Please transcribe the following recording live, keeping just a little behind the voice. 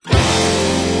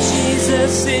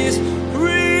Jesus is real.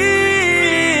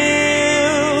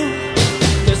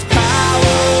 There's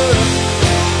power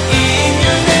in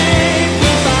your name. We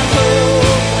find hope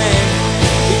when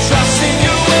we trust in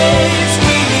your ways.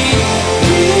 We need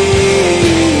real.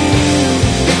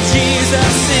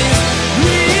 Jesus is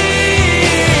real.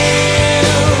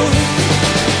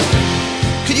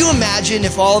 Could you imagine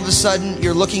if all of a sudden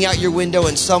you're looking out your window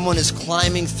and someone is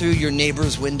climbing through your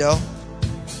neighbor's window?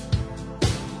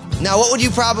 Now, what would you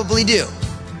probably do?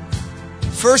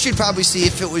 First, you'd probably see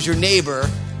if it was your neighbor,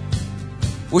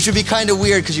 which would be kind of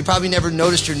weird because you probably never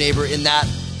noticed your neighbor in that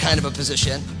kind of a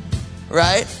position,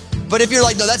 right? But if you're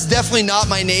like, no, that's definitely not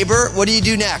my neighbor, what do you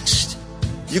do next?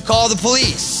 You call the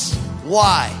police.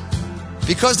 Why?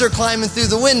 Because they're climbing through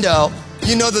the window,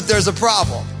 you know that there's a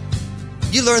problem.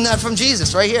 You learn that from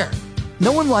Jesus right here.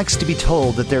 No one likes to be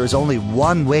told that there is only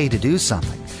one way to do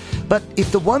something. But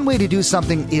if the one way to do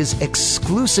something is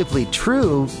exclusively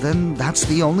true, then that's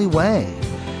the only way.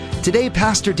 Today,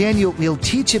 Pastor Daniel will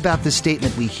teach about the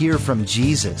statement we hear from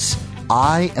Jesus,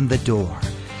 I am the door.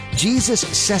 Jesus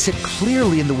says it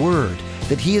clearly in the Word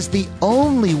that He is the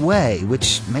only way,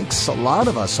 which makes a lot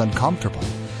of us uncomfortable.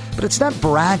 But it's not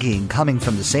bragging coming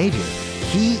from the Savior.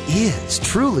 He is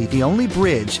truly the only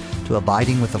bridge to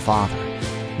abiding with the Father.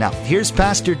 Now, here's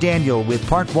Pastor Daniel with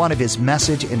part 1 of his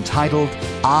message entitled,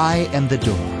 I am the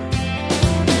door.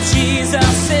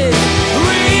 Jesus is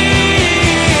real.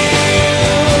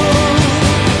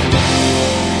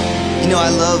 You know, I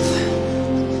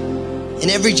love, in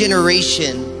every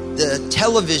generation, the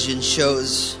television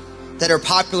shows that are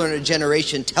popular in a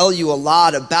generation tell you a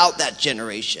lot about that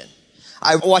generation.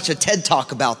 I watched a TED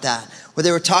Talk about that, where they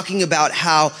were talking about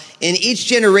how in each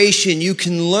generation you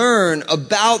can learn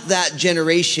about that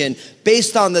generation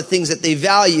based on the things that they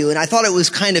value. And I thought it was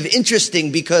kind of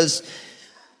interesting because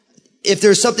if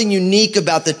there's something unique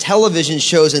about the television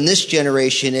shows in this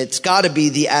generation, it's got to be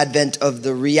the advent of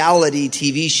the reality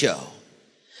TV show.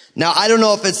 Now, I don't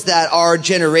know if it's that our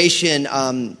generation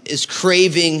is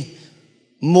craving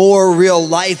more real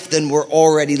life than we're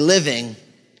already living.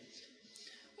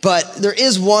 But there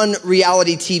is one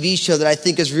reality TV show that I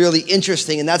think is really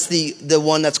interesting, and that's the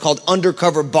one that's called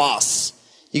Undercover Boss.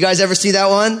 You guys ever see that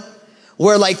one?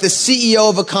 Where like the CEO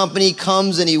of a company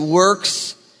comes and he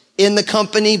works in the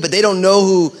company, but they don't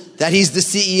know that he's the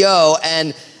CEO.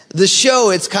 And the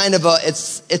show, it's kind of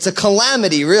it's a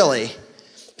calamity, really.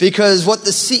 Because what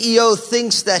the CEO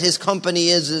thinks that his company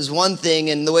is one thing,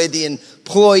 and the way the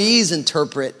employees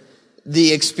interpret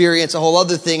the experience, a whole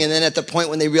other thing. And then at the point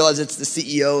when they realize it's the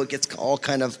CEO, it gets all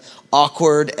kind of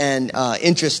awkward and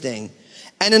interesting.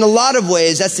 And in a lot of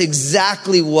ways, that's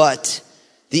exactly what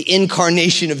the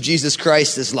incarnation of Jesus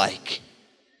Christ is like.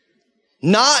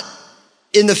 Not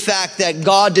in the fact that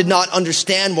God did not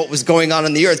understand what was going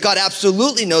on the earth. God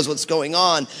absolutely knows what's going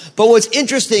on. But what's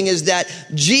interesting is that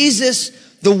Jesus,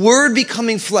 the Word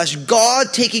becoming flesh, God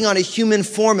taking on a human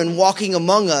form and walking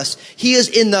among us, He is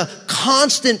in the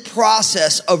constant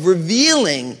process of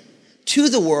revealing to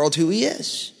the world who He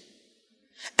is.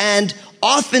 And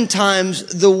oftentimes,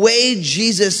 the way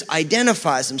Jesus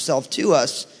identifies Himself to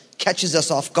us catches us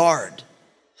off guard.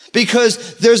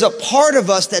 Because there's a part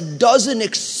of us that doesn't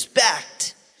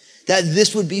expect that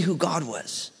this would be who God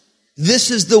was. This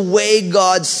is the way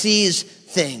God sees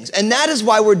things. And that is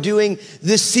why we're doing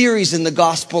this series in the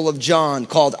Gospel of John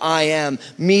called I Am,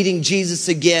 meeting Jesus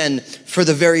again for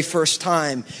the very first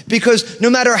time. Because no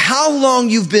matter how long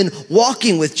you've been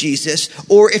walking with Jesus,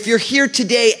 or if you're here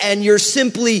today and you're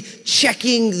simply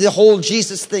checking the whole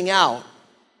Jesus thing out,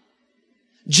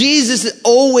 Jesus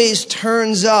always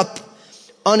turns up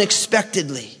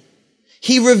unexpectedly.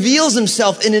 He reveals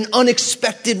Himself in an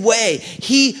unexpected way.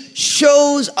 He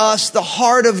shows us the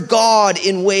heart of God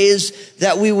in ways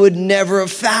that we would never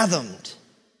have fathomed.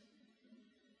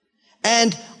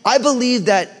 And I believe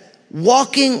that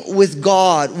walking with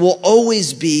God will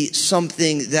always be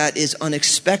something that is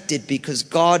unexpected because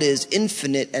God is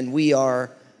infinite and we are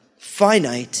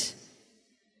finite.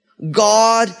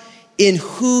 God, in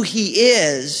who He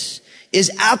is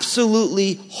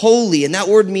absolutely holy. And that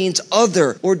word means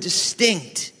other or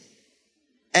distinct.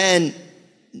 And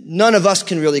none of us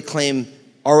can really claim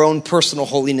our own personal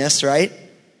holiness, right?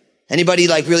 Anybody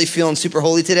like really feeling super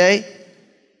holy today?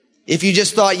 If you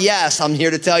just thought yes, I'm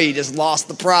here to tell you, you just lost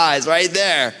the prize right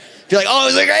there. If you're like, oh, it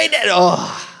was a great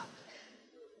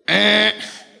day.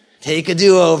 Take a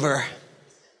do-over.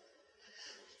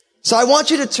 So I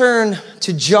want you to turn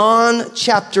to John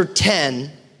chapter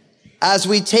 10 as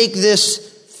we take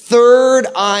this third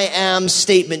I am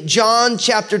statement. John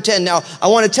chapter 10. Now, I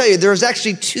want to tell you, there's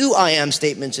actually 2 I am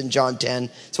statements in John 10.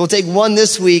 So we'll take one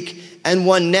this week and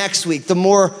one next week. The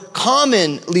more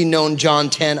commonly known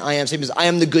John 10 I am statement is, I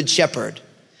am the good shepherd.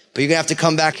 But you're going to have to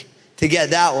come back to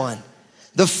get that one.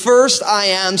 The first I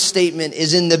am statement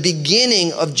is in the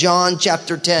beginning of John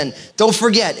chapter 10. Don't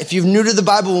forget, if you're new to the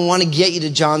Bible, we want to get you to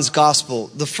John's gospel.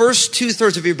 The first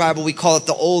 2/3 of your Bible, we call it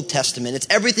the Old Testament. It's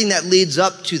everything that leads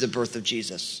up to the birth of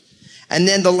Jesus. And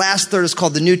then the last third is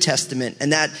called the New Testament.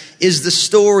 And that is the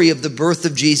story of the birth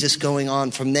of Jesus going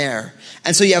on from there.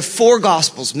 And so you have 4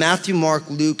 gospels, Matthew, Mark,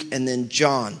 Luke, and then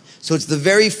John. So it's the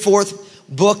very 4th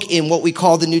book in what we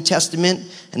call the New Testament.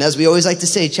 And as we always like to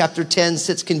say, chapter 10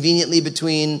 sits conveniently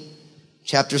between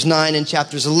chapters 9 and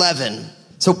chapters 11.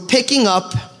 So picking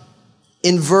up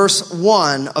in verse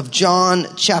 1 of John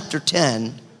chapter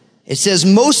 10, it says,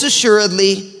 most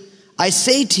assuredly, I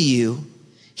say to you,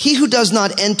 he who does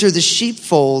not enter the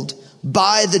sheepfold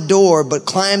by the door, but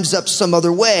climbs up some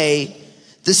other way,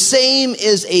 the same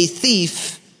is a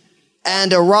thief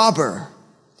and a robber.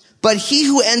 But he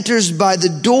who enters by the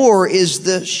door is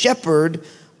the shepherd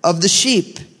of the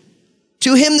sheep.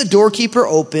 To him the doorkeeper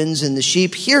opens, and the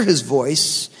sheep hear his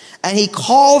voice, and he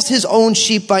calls his own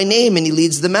sheep by name, and he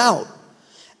leads them out.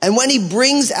 And when he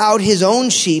brings out his own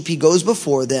sheep, he goes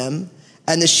before them,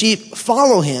 and the sheep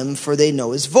follow him, for they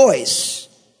know his voice.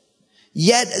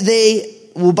 Yet they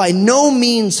will by no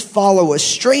means follow a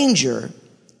stranger,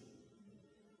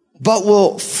 but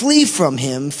will flee from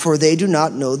him, for they do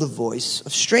not know the voice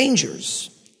of strangers.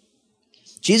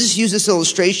 Jesus used this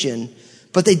illustration,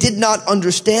 but they did not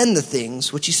understand the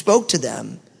things which he spoke to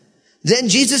them. Then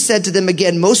Jesus said to them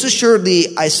again, most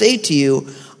assuredly I say to you,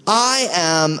 I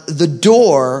am the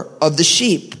door of the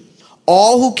sheep.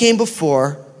 All who came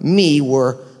before me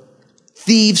were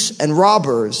thieves and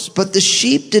robbers, but the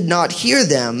sheep did not hear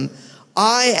them.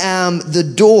 I am the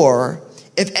door.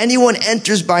 If anyone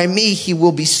enters by me, he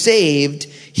will be saved.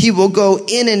 He will go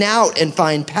in and out and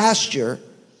find pasture.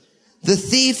 The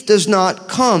thief does not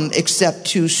come except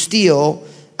to steal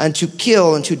and to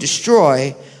kill and to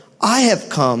destroy. I have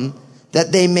come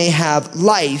that they may have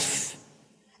life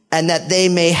and that they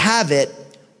may have it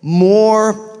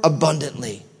more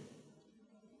abundantly.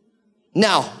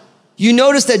 Now, you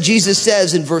notice that Jesus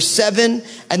says in verse 7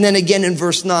 and then again in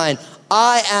verse 9,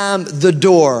 I am the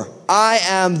door. I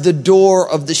am the door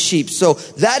of the sheep. So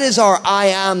that is our I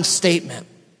am statement.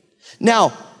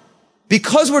 Now,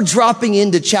 because we're dropping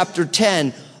into chapter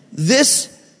 10, this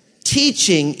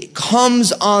teaching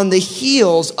comes on the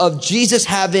heels of Jesus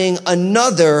having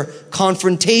another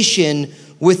confrontation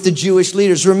with the Jewish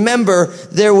leaders. Remember,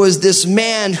 there was this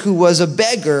man who was a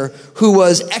beggar who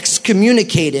was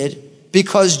excommunicated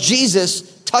because Jesus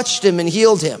touched him and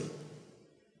healed him.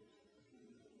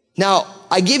 Now,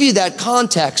 I give you that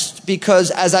context because,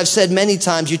 as I've said many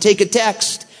times, you take a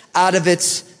text out of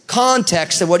its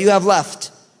context and what do you have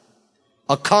left?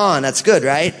 A con. That's good,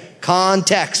 right?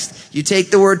 Context. You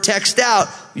take the word text out,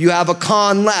 you have a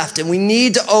con left. And we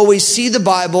need to always see the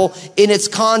Bible in its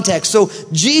context. So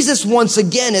Jesus, once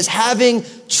again, is having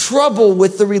trouble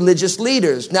with the religious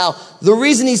leaders. Now, the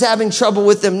reason he's having trouble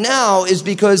with them now is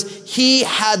because he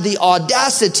had the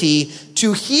audacity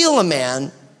to heal a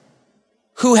man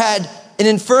who had an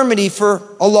infirmity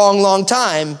for a long, long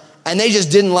time, and they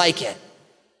just didn't like it.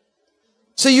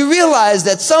 So you realize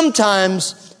that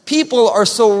sometimes people are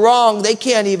so wrong, they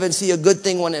can't even see a good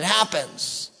thing when it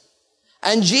happens.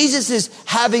 And Jesus is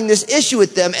having this issue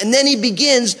with them, and then he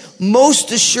begins,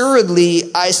 most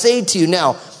assuredly, I say to you.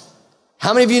 Now,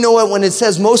 how many of you know what when it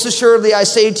says, most assuredly I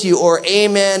say to you, or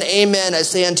amen, amen, I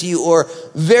say unto you, or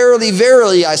verily,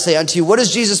 verily, I say unto you? What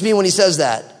does Jesus mean when he says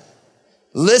that?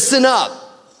 Listen up.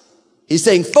 He's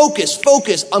saying, focus,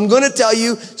 focus. I'm going to tell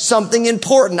you something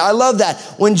important. I love that.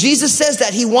 When Jesus says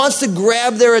that, he wants to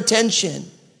grab their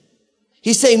attention.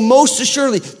 He's saying, most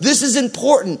assuredly, this is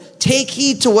important. Take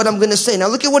heed to what I'm going to say. Now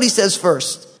look at what he says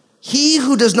first. He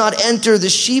who does not enter the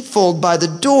sheepfold by the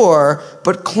door,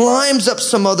 but climbs up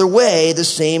some other way, the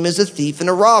same is a thief and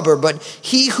a robber. But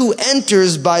he who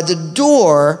enters by the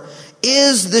door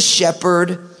is the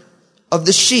shepherd of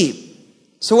the sheep.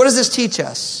 So what does this teach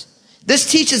us?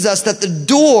 This teaches us that the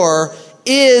door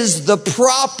is the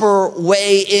proper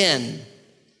way in.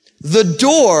 The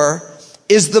door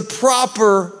is the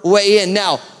proper way in.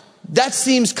 Now, that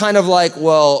seems kind of like,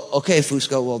 well, okay,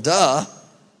 Fusco, well, duh.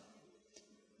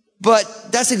 But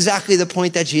that's exactly the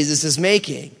point that Jesus is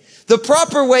making. The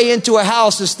proper way into a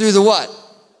house is through the what?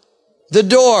 The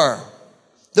door.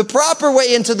 The proper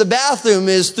way into the bathroom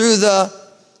is through the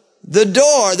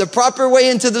door. The proper way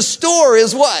into the store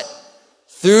is what?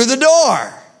 Through the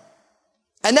door.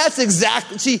 And that's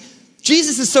exactly, see,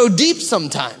 Jesus is so deep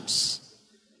sometimes.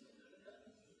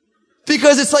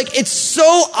 Because it's like, it's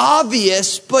so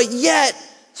obvious, but yet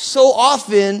so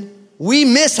often we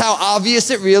miss how obvious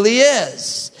it really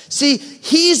is. See,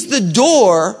 he's the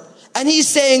door, and he's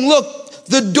saying, look,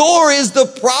 the door is the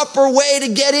proper way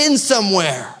to get in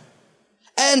somewhere.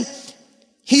 And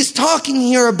he's talking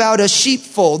here about a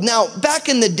sheepfold. Now, back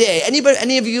in the day,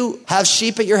 any of you have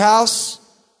sheep at your house?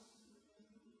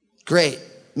 Great.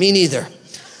 Me neither.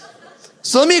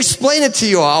 So let me explain it to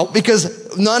you all,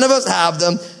 because none of us have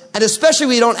them. And especially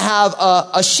we don't have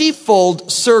a sheepfold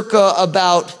circa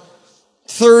about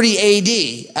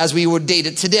 30 AD, as we would date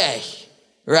it today,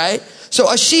 right? So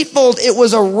a sheepfold, it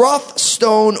was a rough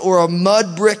stone or a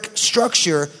mud brick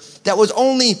structure that was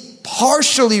only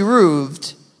partially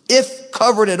roofed, if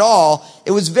covered at all.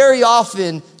 It was very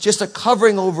often just a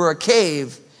covering over a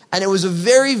cave, and it was a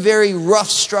very, very rough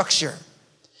structure,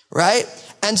 right?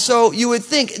 And so you would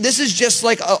think this is just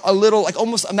like a little, like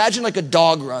almost imagine like a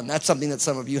dog run. That's something that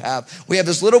some of you have. We have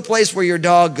this little place where your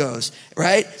dog goes,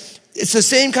 right? It's the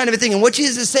same kind of a thing. And what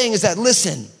Jesus is saying is that,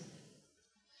 listen,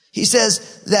 he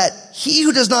says that he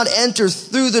who does not enter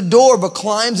through the door but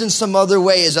climbs in some other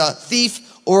way is a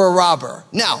thief or a robber.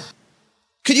 Now,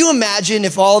 could you imagine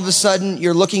if all of a sudden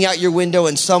you're looking out your window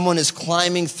and someone is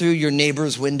climbing through your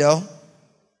neighbor's window?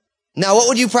 Now, what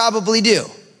would you probably do?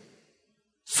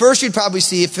 First, you'd probably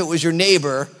see if it was your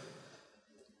neighbor,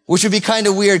 which would be kind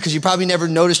of weird because you probably never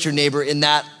noticed your neighbor in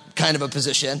that kind of a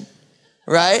position,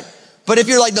 right? But if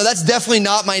you're like, no, that's definitely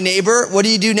not my neighbor, what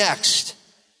do you do next?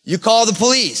 You call the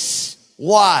police.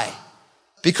 Why?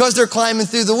 Because they're climbing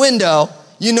through the window,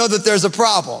 you know that there's a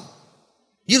problem.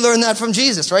 You learn that from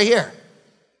Jesus right here.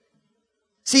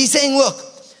 See, he's saying, look,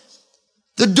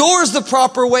 the door is the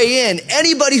proper way in.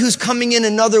 Anybody who's coming in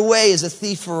another way is a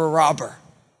thief or a robber.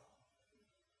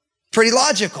 Pretty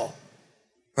logical,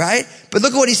 right? But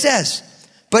look at what he says.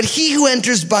 But he who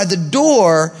enters by the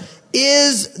door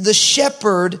is the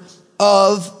shepherd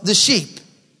of the sheep.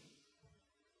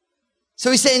 So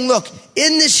he's saying, look,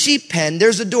 in this sheep pen,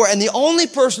 there's a door, and the only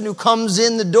person who comes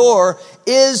in the door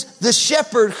is the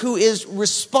shepherd who is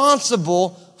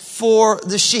responsible for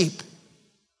the sheep.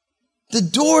 The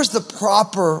door's the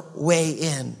proper way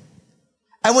in.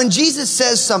 And when Jesus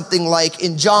says something like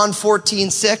in John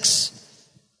 14:6,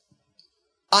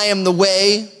 I am the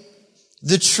way,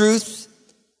 the truth,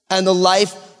 and the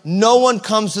life. No one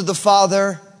comes to the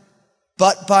Father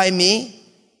but by me.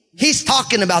 He's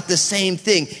talking about the same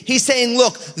thing. He's saying,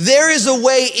 look, there is a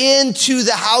way into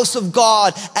the house of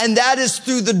God, and that is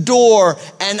through the door,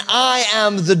 and I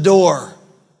am the door.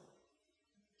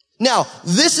 Now,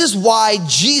 this is why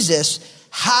Jesus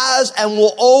has and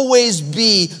will always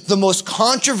be the most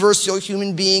controversial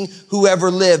human being who ever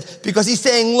lived. Because he's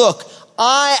saying, look,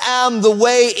 I am the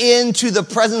way into the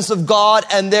presence of God,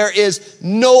 and there is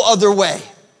no other way.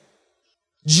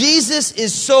 Jesus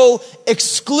is so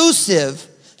exclusive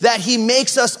that he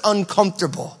makes us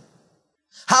uncomfortable.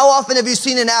 How often have you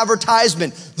seen an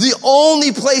advertisement? The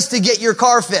only place to get your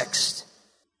car fixed.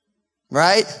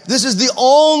 Right? This is the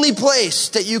only place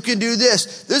that you can do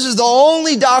this. This is the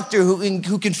only doctor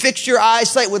who can fix your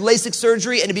eyesight with LASIK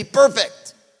surgery and it'd be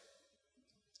perfect.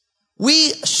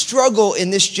 We struggle in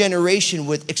this generation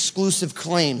with exclusive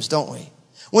claims, don't we?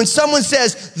 When someone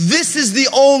says, this is the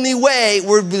only way,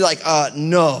 we'll be like,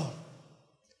 no.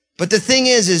 But the thing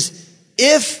is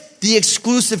if the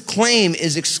exclusive claim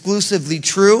is exclusively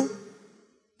true,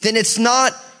 then it's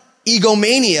not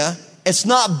egomania, it's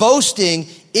not boasting,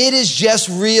 it is just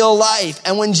real life.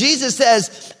 And when Jesus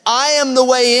says, I am the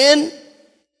way in,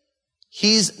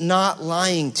 he's not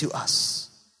lying to us.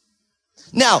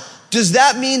 Now, does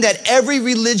that mean that every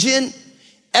religion,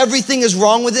 everything is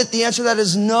wrong with it? The answer to that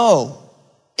is no.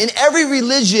 In every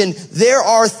religion, there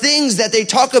are things that they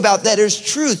talk about that is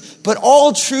truth, but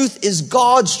all truth is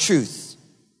God's truth.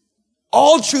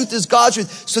 All truth is God's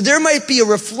truth. So there might be a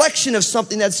reflection of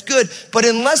something that's good, but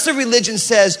unless a religion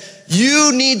says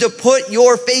you need to put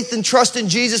your faith and trust in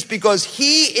Jesus because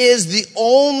he is the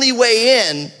only way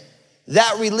in,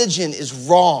 that religion is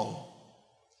wrong.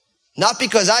 Not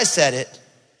because I said it,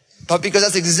 but because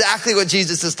that's exactly what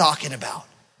Jesus is talking about.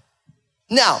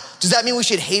 Now, does that mean we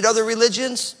should hate other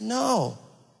religions? No.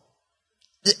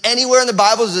 Anywhere in the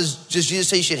Bible does Jesus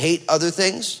say you should hate other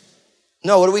things?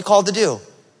 No, what are we called to do?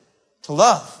 To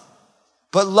love.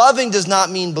 But loving does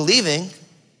not mean believing.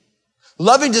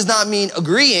 Loving does not mean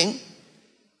agreeing.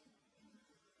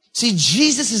 See,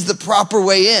 Jesus is the proper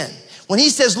way in. When he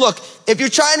says, look, if you're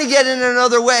trying to get in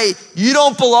another way, you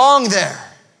don't belong there.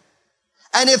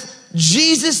 And if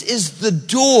Jesus is the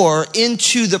door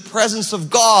into the presence of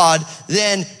God,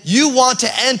 then you want to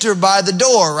enter by the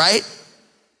door, right?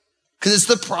 Because it's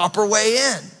the proper way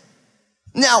in.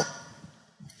 Now,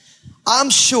 I'm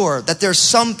sure that there's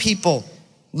some people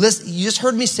Listen, you just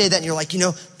heard me say that and you're like,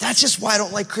 that's just why I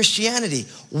don't like Christianity.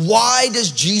 Why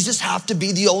does Jesus have to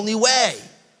be the only way?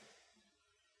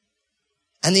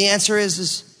 And the answer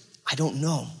is I don't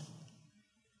know.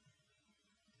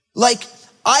 Like,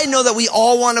 I know that we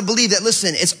all want to believe that,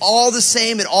 listen, it's all the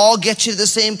same. It all gets you to the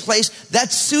same place.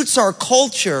 That suits our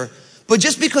culture. But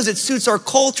just because it suits our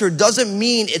culture doesn't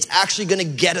mean it's actually going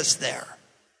to get us there.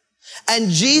 And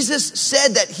Jesus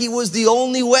said that he was the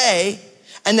only way,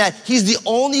 and that he's the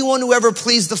only one who ever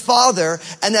pleased the Father,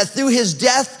 and that through his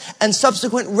death and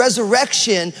subsequent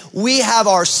resurrection, we have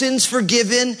our sins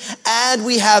forgiven and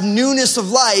we have newness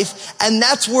of life, and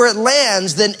that's where it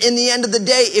lands. Then in the end of the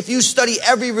day, if you study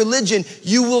every religion,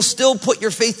 you will still put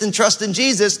your faith and trust in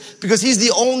Jesus, because he's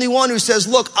the only one who says,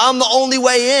 look, I'm the only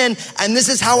way in, and this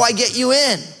is how I get you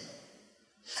in.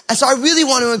 And so I really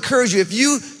want to encourage you, if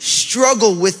you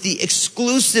struggle with the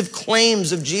exclusive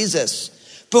claims of Jesus,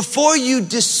 before you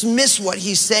dismiss what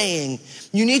he's saying,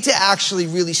 you need to actually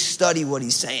really study what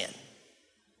he's saying.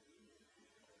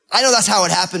 I know that's how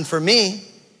it happened for me.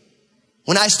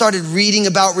 When I started reading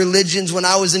about religions when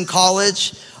I was in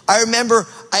college, I remember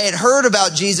I had heard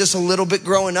about Jesus a little bit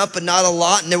growing up, but not a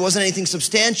lot, and there wasn't anything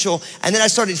substantial. And then I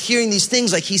started hearing these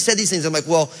things, like he said these things. I'm like,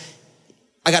 well,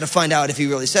 I got to find out if he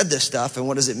really said this stuff and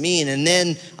what does it mean? And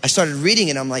then I started reading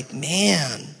it. I'm like,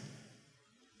 man,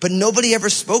 but nobody ever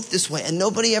spoke this way and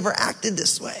nobody ever acted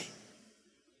this way.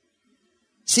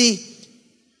 See,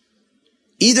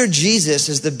 either Jesus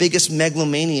is the biggest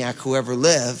megalomaniac who ever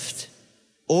lived,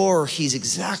 or he's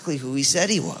exactly who he said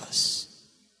he was.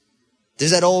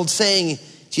 There's that old saying,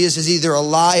 Jesus is either a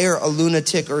liar, a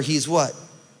lunatic, or he's what?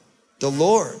 The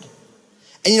Lord.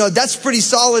 And that's pretty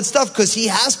solid stuff, because he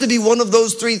has to be one of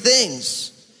those three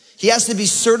things. He has to be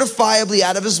certifiably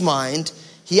out of his mind.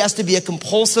 He has to be a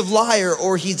compulsive liar,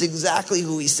 or he's exactly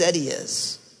who he said he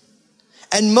is.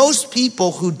 And most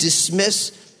people who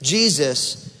dismiss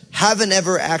Jesus haven't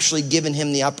ever actually given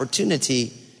him the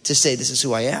opportunity to say, this is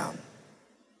who I am.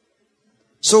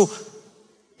 So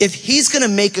if he's going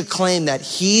to make a claim that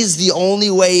he's the only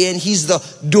way in, he's the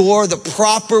door, the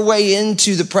proper way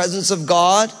into the presence of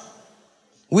God,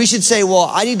 we should say, well,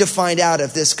 I need to find out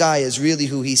if this guy is really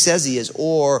who he says he is,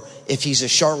 or if he's a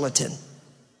charlatan.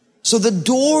 So the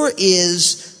door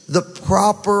is the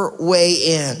proper way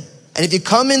in. And if you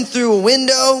come in through a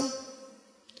window,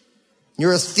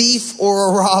 you're a thief or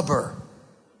a robber.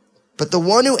 But the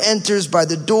one who enters by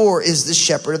the door is the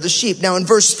shepherd of the sheep. Now in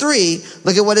verse 3,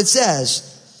 look at what it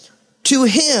says. To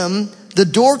him, the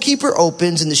doorkeeper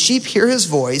opens, and the sheep hear his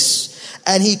voice,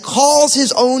 and he calls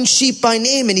his own sheep by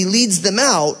name, and he leads them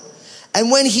out.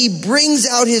 And when he brings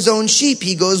out his own sheep,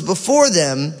 he goes before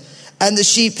them, and the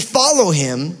sheep follow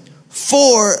him,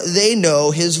 for they know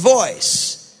his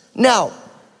voice. Now,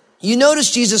 you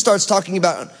notice Jesus starts talking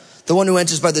about the one who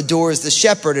enters by the door is the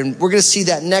shepherd, and we're going to see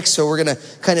that next, so we're going to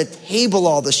kind of table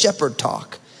all the shepherd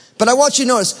talk. But I want you to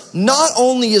notice, not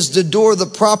only is the door the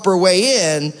proper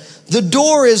way in, the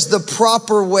door is the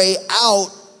proper way out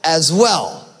as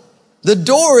well. The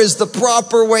door is the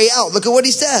proper way out. Look at what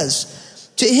he says.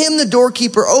 To him the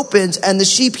doorkeeper opens, and the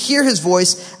sheep hear his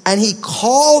voice, and he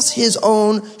calls his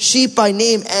own sheep by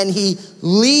name, and he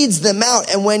leads them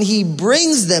out. And when he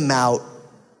brings them out,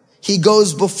 he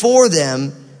goes before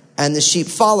them, and the sheep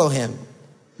follow him.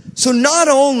 So not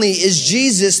only is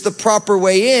Jesus the proper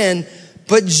way in,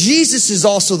 but Jesus is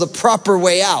also the proper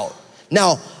way out.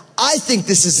 Now, I think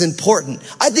this is important.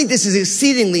 I think this is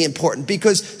exceedingly important,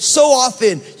 because so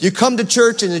often you come to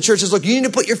church and the church says, look, you need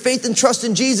to put your faith and trust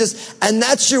in Jesus, and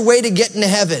that's your way to get into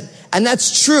heaven. And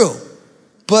that's true.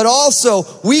 But also,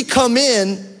 we come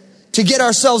in to get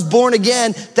ourselves born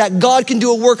again, that God can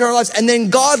do a work in our lives, and then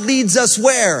God leads us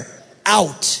where?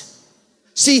 Out.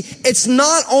 See, it's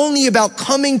not only about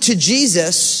coming to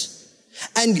Jesus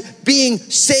and being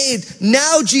saved.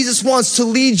 Now Jesus wants to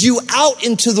lead you out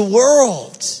into the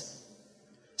world.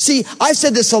 See, I've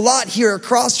said this a lot here at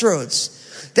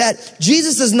Crossroads, that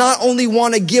Jesus does not only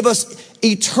want to give us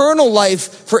eternal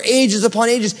life for ages upon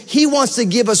ages. He wants to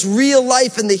give us real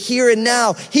life in the here and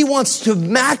now. He wants to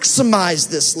maximize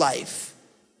this life.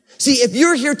 See, if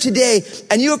you're here today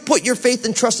and you have put your faith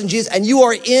and trust in Jesus, and you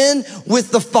are in with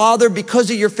the Father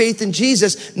because of your faith in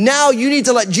Jesus, now you need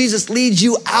to let Jesus lead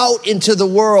you out into the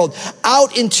world,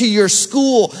 out into your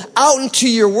school, out into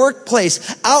your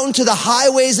workplace, out into the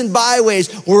highways and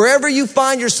byways, wherever you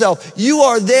find yourself. You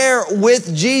are there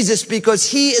with Jesus,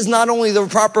 because he is not only the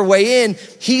proper way in,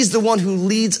 he's the one who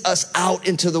leads us out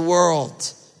into the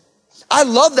world. I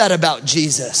love that about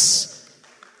Jesus.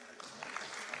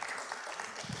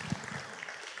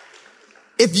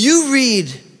 If you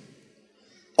read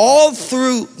all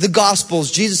through the Gospels,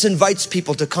 Jesus invites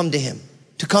people to come to him,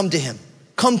 to come to him.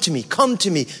 Come to me, come to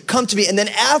me, come to me. And then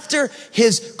after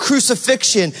his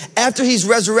crucifixion, after his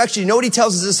resurrection, you know what he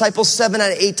tells his disciples 7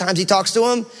 out of 8 times he talks to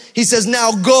them? He says,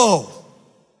 now go.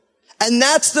 And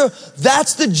that's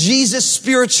the Jesus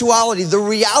spirituality. The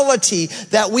reality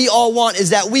that we all want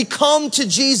is that we come to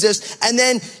Jesus and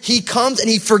then he comes and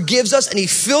he forgives us and he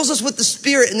fills us with the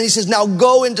Spirit. And then he says, now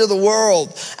go into the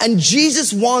world. And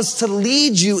Jesus wants to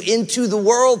lead you into the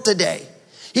world today.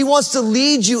 He wants to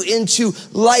lead you into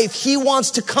life. He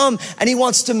wants to come and he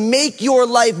wants to make your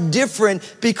life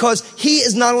different because he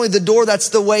is not only the door that's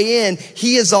the way in,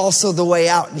 he is also the way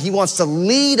out. And he wants to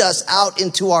lead us out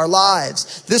into our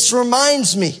lives. This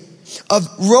reminds me of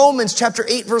Romans chapter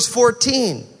 8, verse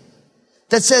 14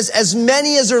 that says, as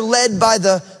many as are led by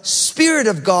the Spirit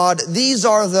of God, these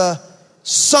are the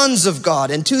sons of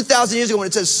God. And 2,000 years ago, when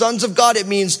it says sons of God, it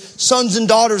means sons and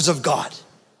daughters of God.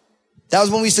 That was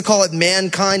when we used to call it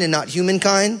mankind and not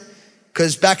humankind.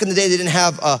 Because back in the day, they didn't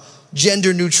have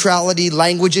gender neutrality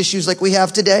language issues like we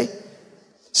have today.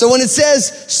 So when it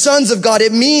says sons of God,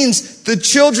 it means the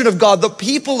children of God, the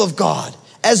people of God.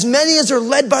 As many as are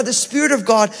led by the Spirit of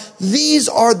God, these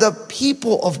are the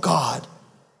people of God.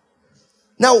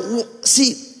 Now,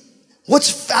 see,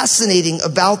 what's fascinating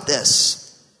about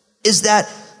this is that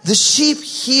the sheep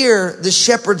hear the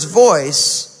shepherd's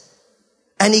voice,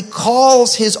 and he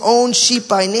calls his own sheep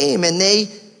by name, and they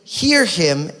hear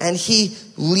him, and he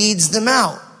leads them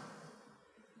out.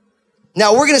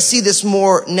 Now, we're going to see this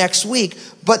more next week,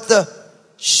 but the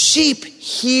sheep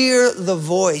hear the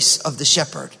voice of the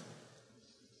shepherd.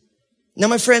 Now,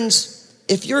 my friends,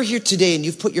 if you're here today and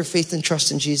you've put your faith and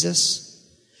trust in Jesus,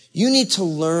 you need to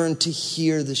learn to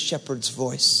hear the shepherd's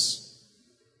voice.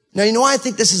 Now, you know why I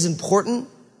think this is important?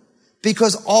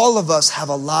 Because all of us have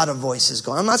a lot of voices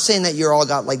going. I'm not saying that you're all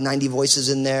got like 90 voices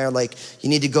in there, like you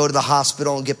need to go to the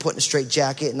hospital and get put in a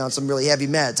straitjacket and on some really heavy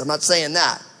meds. I'm not saying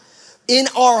that. In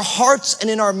our hearts and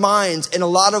in our minds, in a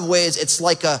lot of ways, it's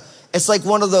like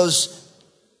one of those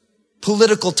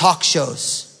political talk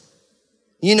shows,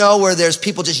 you know, where there's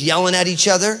people just yelling at each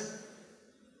other,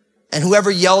 and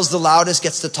whoever yells the loudest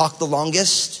gets to talk the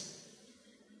longest.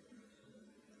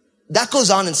 That goes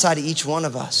on inside of each one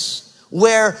of us,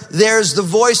 where there's the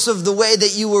voice of the way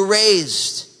that you were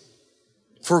raised,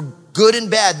 for good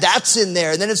and bad. That's in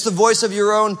there. And then it's the voice of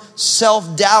your own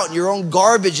self-doubt. Your own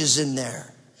garbage is in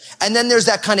there. And then there's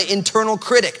that kind of internal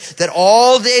critic that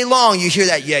all day long you hear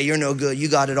that, yeah, you're no good. You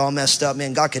got it all messed up,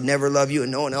 man. God could never love you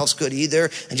and no one else could either.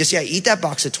 And just, yeah, eat that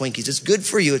box of Twinkies. It's good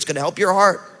for you. It's going to help your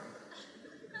heart.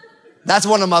 That's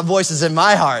one of my voices in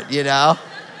my heart, you know.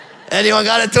 Anyone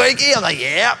got a Twinkie? I'm like,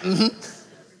 yeah. Mm-hmm.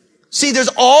 See, there's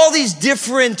all these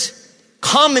different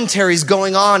commentaries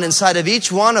going on inside of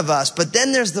each one of us. But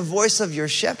then there's the voice of your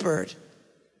shepherd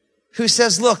who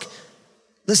says, look,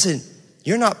 listen,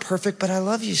 you're not perfect, but I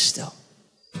love you still.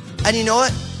 And you know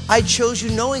what? I chose you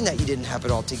knowing that you didn't have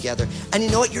it all together. And you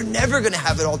know what? You're never going to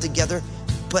have it all together,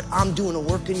 but I'm doing a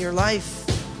work in your life.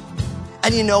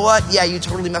 And you know what? Yeah, you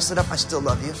totally messed it up. I still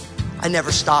love you. I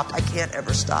never stopped. I can't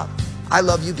ever stop. I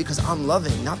love you because I'm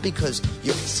loving, not because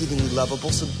you're exceedingly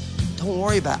lovable. So don't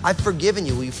worry about it. I've forgiven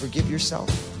you. Will you forgive yourself?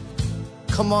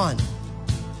 Come on.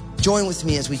 Join with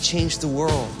me as we change the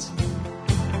world.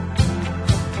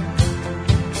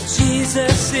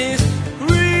 Jesus is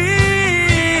real.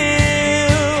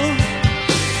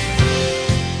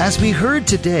 As we heard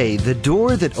today, the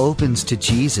door that opens to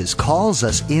Jesus calls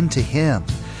us into him.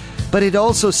 But it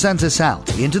also sends us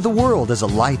out into the world as a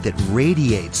light that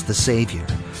radiates the Savior.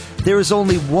 There is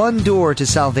only one door to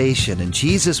salvation, and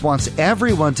Jesus wants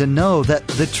everyone to know that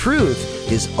the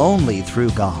truth is only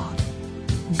through God.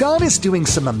 God is doing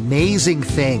some amazing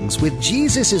things with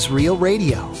Jesus is Real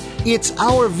Radio. It's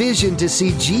our vision to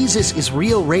see Jesus is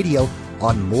Real Radio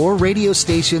on more radio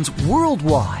stations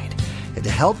worldwide and to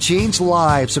help change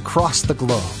lives across the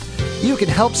globe. You can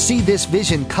help see this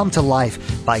vision come to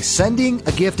life by sending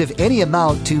a gift of any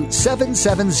amount to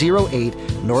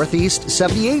 7708 Northeast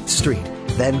 78th Street,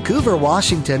 Vancouver,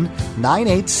 Washington,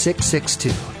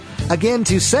 98662. Again,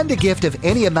 to send a gift of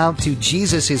any amount to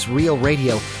Jesus is Real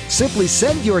Radio, simply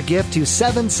send your gift to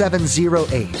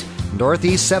 7708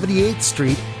 Northeast 78th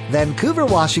Street, Vancouver,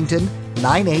 Washington,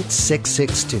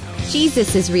 98662.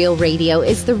 Jesus is Real Radio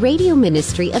is the radio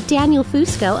ministry of Daniel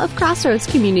Fusco of Crossroads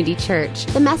Community Church.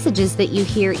 The messages that you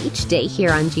hear each day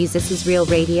here on Jesus is Real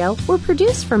Radio were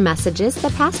produced from messages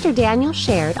that Pastor Daniel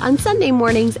shared on Sunday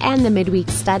mornings and the midweek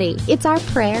study. It's our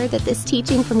prayer that this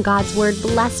teaching from God's Word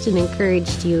blessed and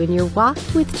encouraged you in your walk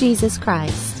with Jesus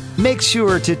Christ. Make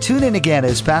sure to tune in again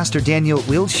as Pastor Daniel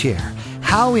will share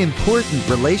how important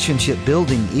relationship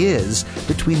building is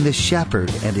between the shepherd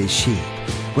and his sheep.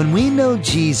 When we know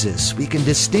Jesus, we can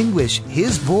distinguish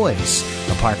his voice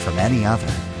apart from any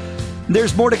other.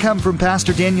 There's more to come from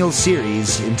Pastor Daniel's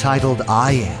series entitled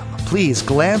I Am. Please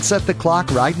glance at the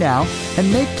clock right now and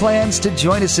make plans to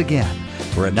join us again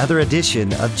for another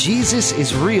edition of Jesus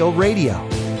is Real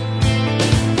Radio.